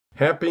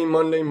Happy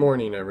Monday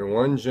morning,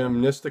 everyone.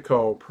 Jim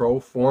Nistico,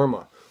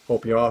 Proforma.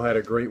 Hope you all had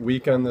a great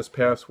weekend this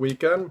past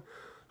weekend.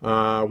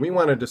 We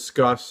want to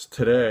discuss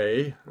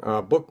today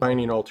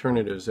bookbinding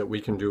alternatives that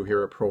we can do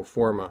here at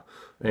Proforma.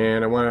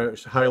 And I want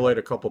to highlight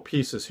a couple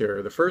pieces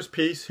here. The first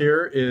piece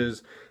here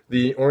is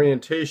the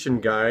orientation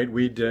guide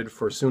we did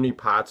for SUNY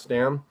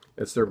Potsdam.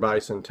 It's their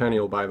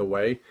bicentennial, by the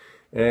way.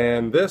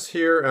 And this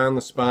here on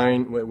the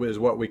spine is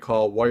what we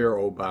call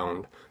wire-O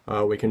bound.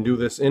 We can do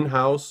this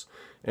in-house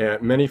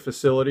at many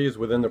facilities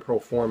within the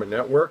Proforma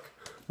network.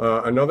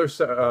 Another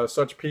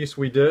such piece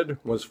we did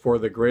was for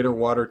the Greater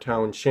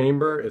Watertown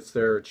Chamber. It's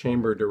their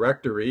chamber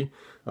directory.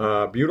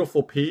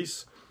 Beautiful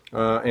piece.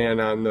 And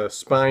on the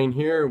spine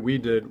here we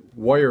did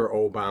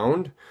wire-O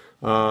bound.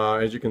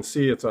 As you can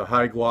see, it's a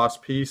high gloss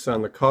piece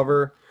on the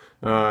cover.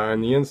 On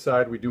the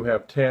inside we do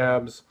have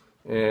tabs.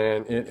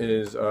 And it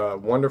is a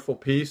wonderful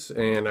piece,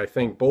 and I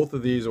thank both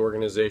of these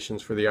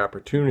organizations for the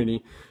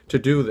opportunity to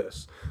do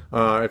this.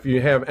 If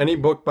you have any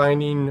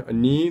bookbinding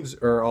needs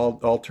or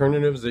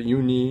alternatives that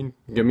you need,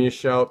 give me a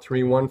shout,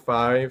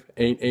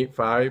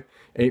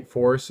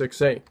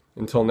 315-885-8468.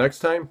 Until next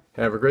time,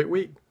 have a great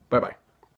week. Bye-bye.